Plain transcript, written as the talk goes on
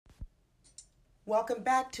Welcome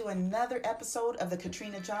back to another episode of the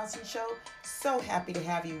Katrina Johnson Show. So happy to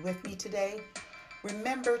have you with me today.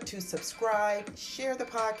 Remember to subscribe, share the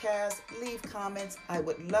podcast, leave comments. I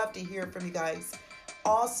would love to hear from you guys.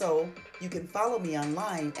 Also, you can follow me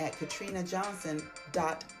online at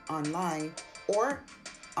katrinajohnson.online or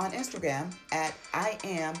on Instagram at I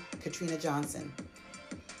am Katrina Johnson.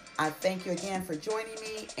 I thank you again for joining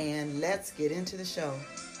me, and let's get into the show.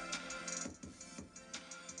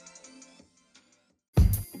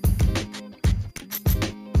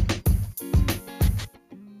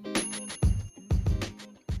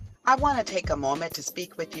 I want to take a moment to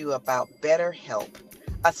speak with you about BetterHelp,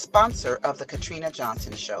 a sponsor of the Katrina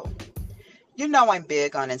Johnson Show. You know I'm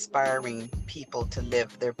big on inspiring people to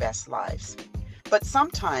live their best lives, but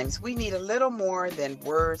sometimes we need a little more than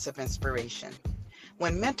words of inspiration.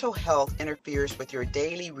 When mental health interferes with your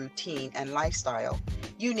daily routine and lifestyle,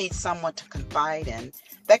 you need someone to confide in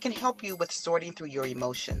that can help you with sorting through your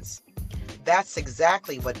emotions. That's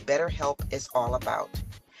exactly what BetterHelp is all about.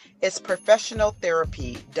 It's professional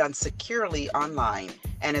therapy done securely online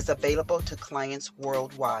and is available to clients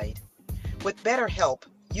worldwide. With BetterHelp,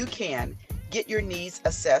 you can get your needs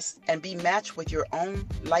assessed and be matched with your own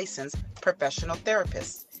licensed professional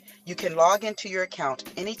therapist. You can log into your account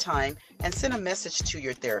anytime and send a message to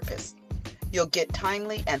your therapist. You'll get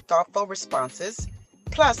timely and thoughtful responses.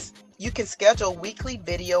 Plus, you can schedule weekly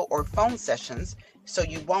video or phone sessions so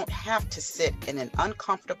you won't have to sit in an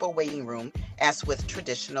uncomfortable waiting room as with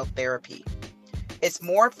traditional therapy. It's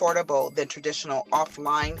more affordable than traditional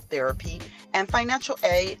offline therapy, and financial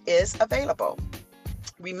aid is available.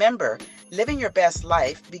 Remember, living your best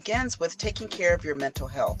life begins with taking care of your mental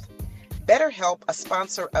health. BetterHelp, a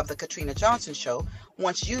sponsor of the Katrina Johnson Show,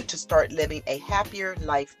 wants you to start living a happier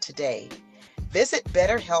life today. Visit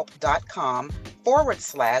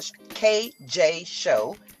betterhelp.com/KJ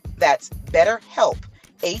Show. That's BetterHelp,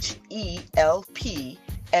 HELP,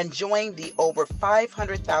 and join the over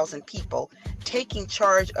 500,000 people taking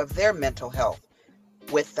charge of their mental health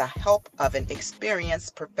with the help of an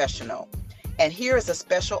experienced professional. And here is a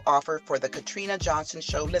special offer for the Katrina Johnson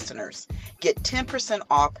Show listeners. Get 10%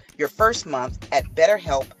 off your first month at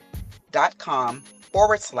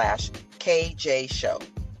betterhelp.com/KJ Show.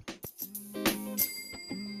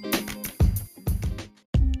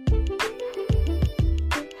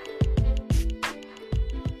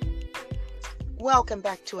 Welcome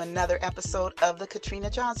back to another episode of the Katrina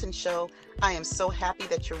Johnson Show. I am so happy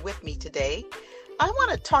that you're with me today. I want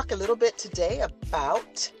to talk a little bit today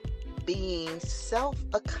about being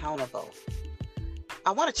self-accountable.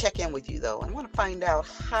 I want to check in with you though. I want to find out,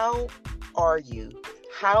 how are you?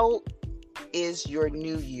 How is your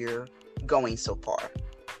new year going so far?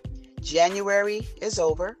 January is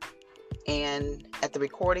over, and at the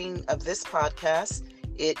recording of this podcast,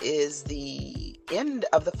 it is the end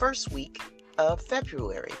of the first week of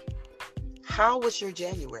February. How was your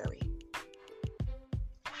January?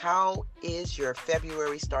 How is your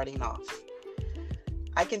February starting off?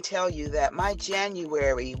 I can tell you that my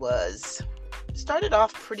January started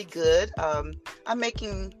off pretty good. I'm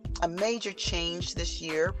making a major change this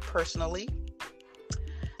year personally,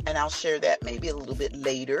 and I'll share that maybe a little bit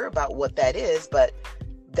later about what that is, but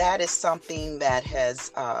that is something that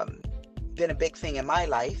has been a big thing in my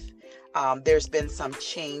life. There's been some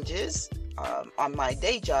changes on my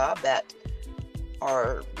day job that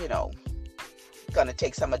are, going to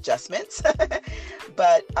take some adjustments.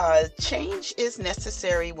 But change is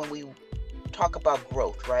necessary when we talk about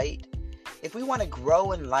growth, right? If we want to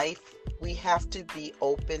grow in life, we have to be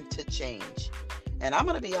open to change. And I'm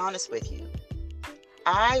going to be honest with you.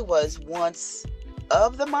 I was once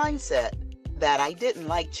of the mindset that I didn't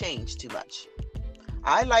like change too much.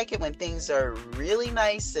 I like it when things are really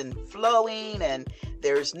nice and flowing and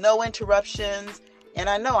there's no interruptions. And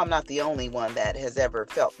I know I'm not the only one that has ever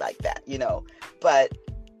felt like that, but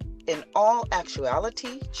in all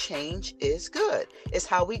actuality, change is good. It's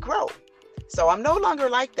how we grow. So I'm no longer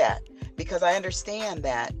like that, because I understand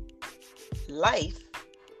that life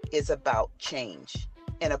is about change.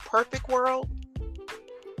 In a perfect world,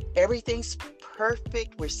 everything's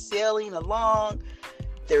perfect. We're sailing along.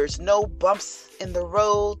 There's no bumps in the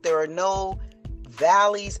road. There are no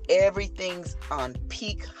valleys. Everything's on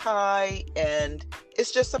peak high, and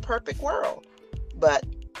it's just a perfect world. But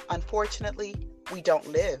unfortunately, we don't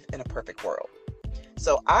live in a perfect world.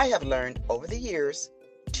 So I have learned over the years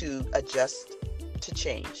to adjust to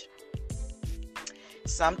change.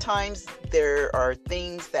 Sometimes there are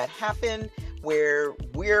things that happen where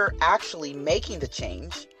we're actually making the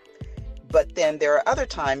change, but then there are other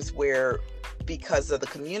times where, because of the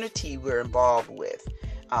community we're involved with,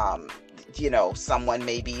 someone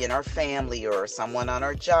maybe in our family or someone on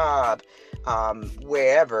our job,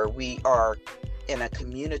 wherever we are in a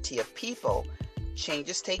community of people,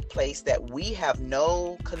 changes take place that we have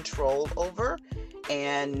no control over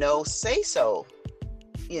and no say-so,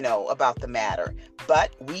 about the matter.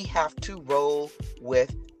 But we have to roll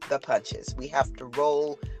with the punches. We have to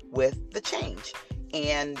roll with the change.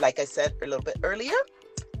 And like I said a little bit earlier,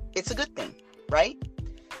 it's a good thing, right?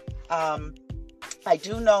 I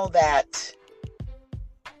do know that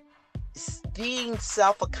being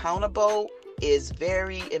self-accountable is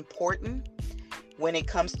very important when it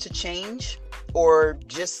comes to change, or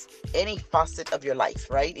just any facet of your life,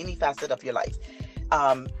 right? Any facet of your life.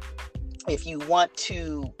 If you want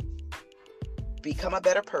to become a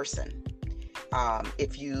better person,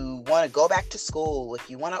 if you want to go back to school, if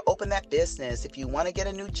you want to open that business, if you want to get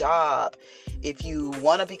a new job, if you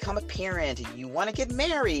want to become a parent, if you want to get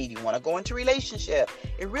married, you want to go into a relationship,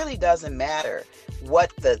 it really doesn't matter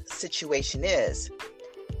what the situation is.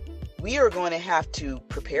 We are going to have to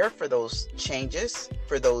prepare for those changes,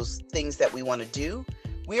 for those things that we want to do.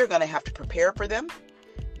 We are going to have to prepare for them.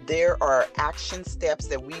 There are action steps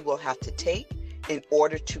that we will have to take in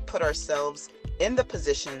order to put ourselves in the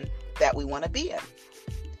position that we want to be in.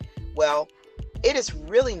 Well, it is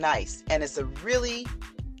really nice, and it's a really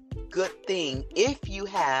good thing if you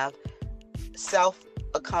have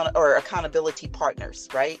accountability partners,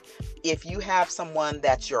 right? If you have someone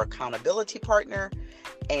that's your accountability partner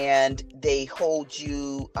and they hold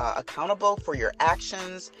you accountable for your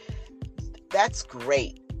actions, that's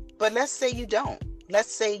great. But let's say you don't.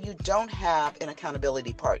 Let's say you don't have an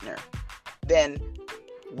accountability partner. Then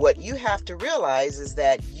what you have to realize is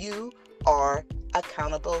that you are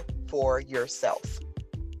accountable for yourself.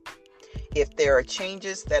 If there are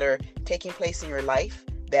changes that are taking place in your life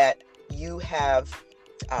that you have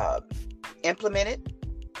implemented,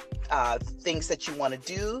 things that you want to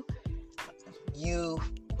do, you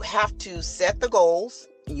have to set the goals.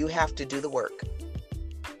 You have to do the work.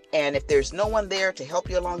 And if there's no one there to help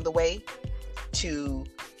you along the way, to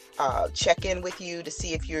check in with you to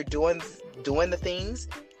see if you're doing the things,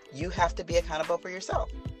 you have to be accountable for yourself.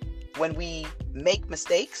 When we make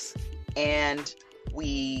mistakes and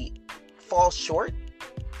we fall short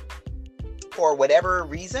for whatever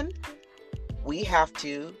reason, we have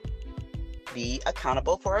to be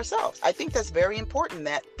accountable for ourselves. I think that's very important,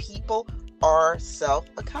 that people are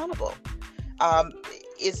self-accountable.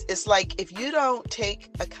 It's like if you don't take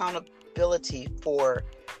accountability for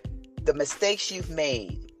the mistakes you've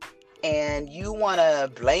made and you want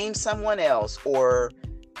to blame someone else or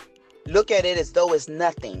look at it as though it's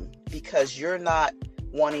nothing because you're not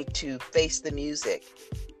wanting to face the music,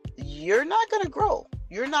 you're not going to grow.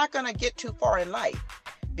 You're not going to get too far in life,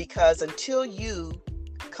 because until you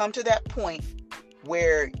come to that point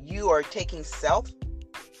where you are taking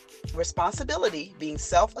self-responsibility, being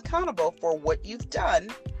self-accountable for what you've done,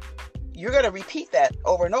 you're going to repeat that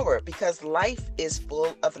over and over, because life is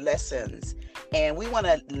full of lessons and we want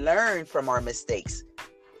to learn from our mistakes,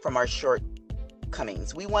 from our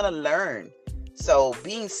shortcomings. We want to learn. So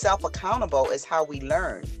being self-accountable is how we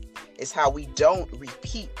learn. It's how we don't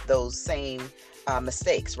repeat those same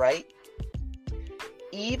mistakes, right?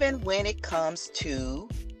 Even when it comes to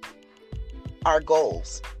our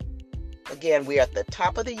goals. Again, we're at the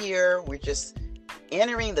top of the year. We're just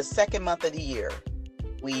entering the second month of the year.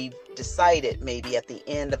 We've decided maybe at the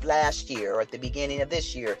end of last year or at the beginning of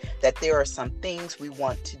this year that there are some things we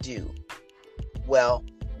want to do. Well,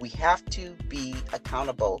 we have to be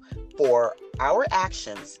accountable for our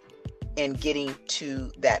actions in getting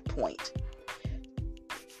to that point.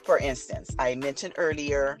 For instance, I mentioned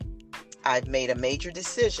earlier, I've made a major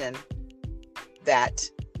decision that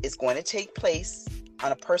is going to take place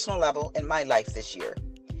on a personal level in my life this year.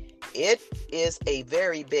 It is a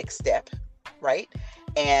very big step, right?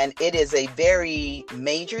 And it is a very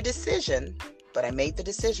major decision, but I made the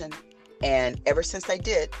decision. And ever since I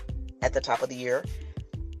did at the top of the year,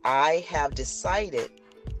 I have decided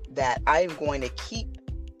that I am going to keep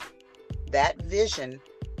that vision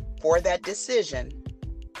for that decision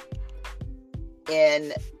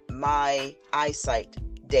in my eyesight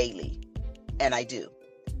daily. And I do.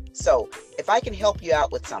 So if I can help you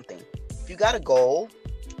out with something, if you got a goal,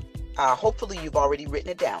 hopefully you've already written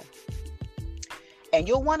it down. And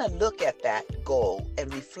you'll want to look at that goal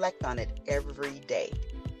and reflect on it every day.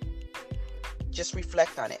 Just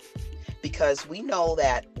reflect on it. Because we know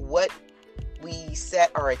that what we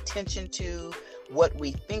set our attention to, what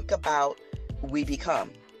we think about, we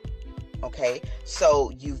become. Okay?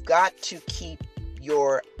 So you've got to keep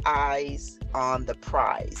your eyes on the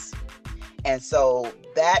prize. And so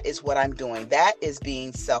that is what I'm doing. That is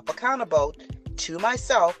being self-accountable to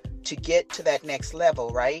myself to get to that next level,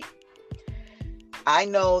 right? I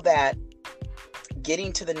know that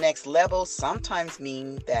getting to the next level sometimes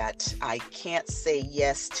means that I can't say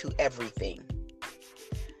yes to everything.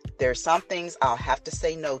 There are some things I'll have to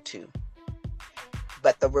say no to.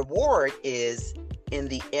 But the reward is, in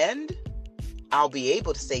the end, I'll be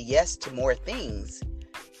able to say yes to more things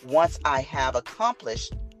once I have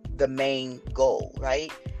accomplished the main goal,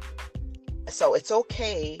 right? So it's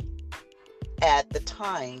okay at the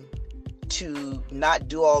time to not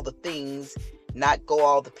do all the things, not go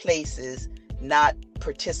all the places, not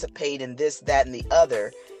participate in this, that, and the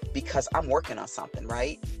other, because I'm working on something,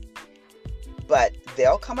 right? But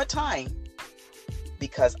there'll come a time,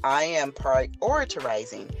 because I am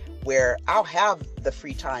prioritizing, where I'll have the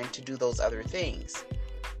free time to do those other things.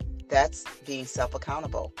 That's being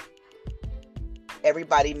self-accountable.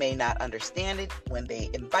 Everybody may not understand it when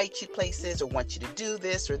they invite you places or want you to do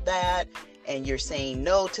this or that, and you're saying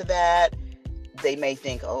no to that. They may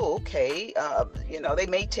think, oh, okay, they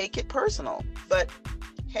may take it personal. But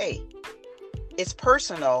hey, it's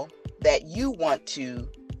personal that you want to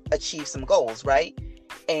achieve some goals, right?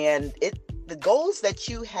 And the goals that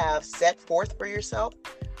you have set forth for yourself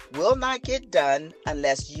will not get done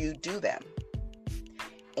unless you do them.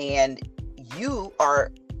 And you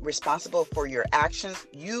are responsible for your actions.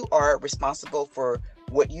 You are responsible for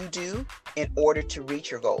what you do in order to reach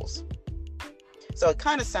your goals. So it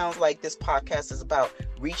kind of sounds like this podcast is about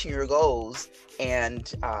reaching your goals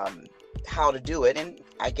and how to do it. And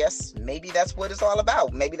I guess maybe that's what it's all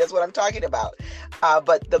about. Maybe that's what I'm talking about.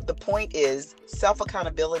 But the point is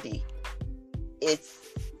self-accountability. It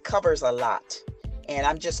covers a lot. And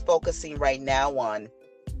I'm just focusing right now on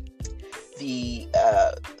the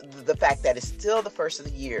fact that it's still the first of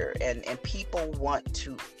the year, and people want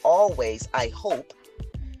to always, I hope,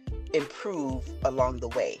 improve along the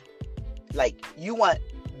way. Like, you want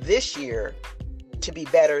this year to be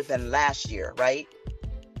better than last year, right?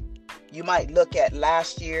 You might look at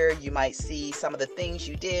last year, you might see some of the things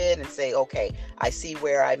you did and say, okay, I see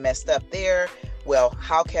where I messed up there. Well,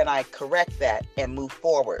 how can I correct that and move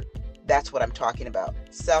forward? That's what I'm talking about.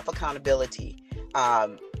 Self-accountability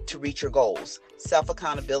to reach your goals.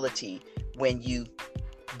 Self-accountability when you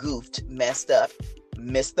goofed, messed up,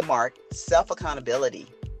 missed the mark. Self-accountability.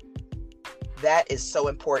 That is so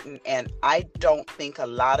important, and I don't think a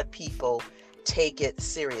lot of people take it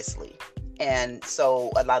seriously. And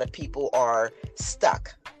so a lot of people are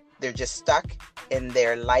stuck. They're just stuck in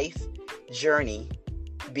their life journey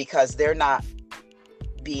because they're not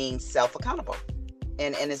being self-accountable.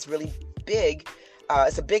 And it's really big.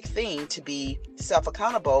 It's a big thing to be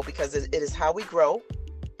self-accountable, because it is how we grow.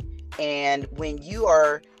 And when you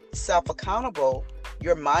are self-accountable,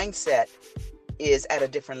 your mindset is at a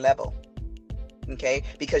different level. Okay,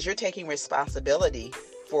 because you're taking responsibility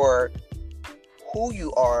for who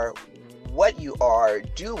you are, what you are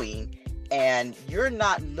doing, and you're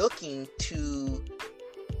not looking to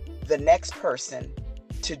the next person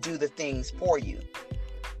to do the things for you.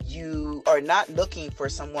 You are not looking for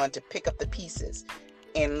someone to pick up the pieces.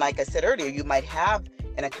 And like I said earlier, you might have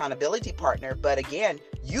an accountability partner, but again,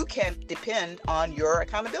 you can't depend on your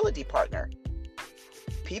accountability partner.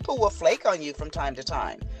 People will flake on you from time to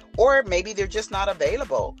time, or maybe they're just not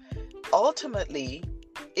available. Ultimately,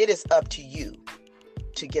 it is up to you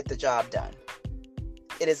to get the job done.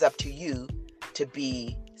 It is up to you to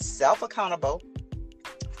be self-accountable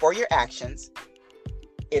for your actions.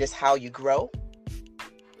 It is how you grow.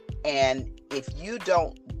 And if you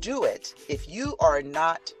don't do it, if you are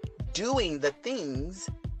not doing the things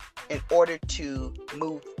in order to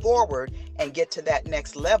move forward and get to that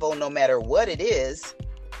next level, no matter what it is,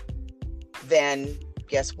 then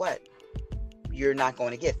guess what? You're not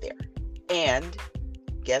going to get there. And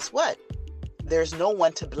guess what? There's no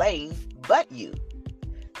one to blame but you.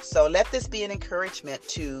 So let this be an encouragement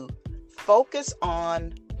to focus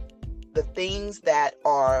on the things that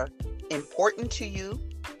are important to you.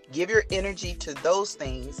 Give your energy to those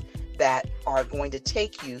things that are going to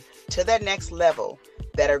take you to that next level,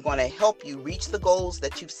 that are going to help you reach the goals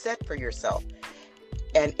that you've set for yourself.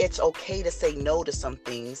 And it's okay to say no to some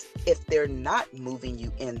things if they're not moving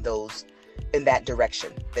you in that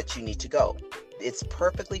direction that you need to go. It's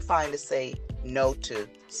perfectly fine to say no to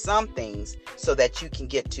some things so that you can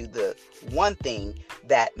get to the one thing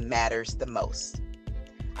that matters the most.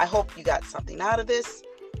 I hope you got something out of this.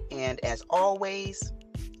 And as always,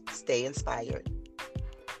 stay inspired.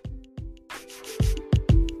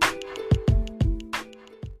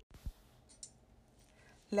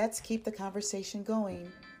 Let's keep the conversation going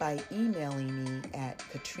by emailing me at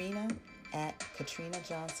Katrina at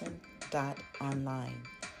katrinajohnson.online.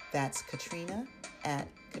 That's Katrina at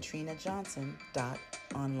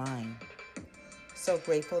katrinajohnson.online. So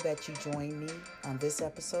grateful that you joined me on this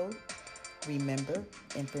episode. Remember,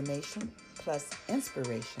 information plus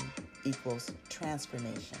inspiration equals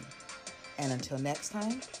transformation. And until next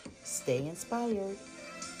time, stay inspired.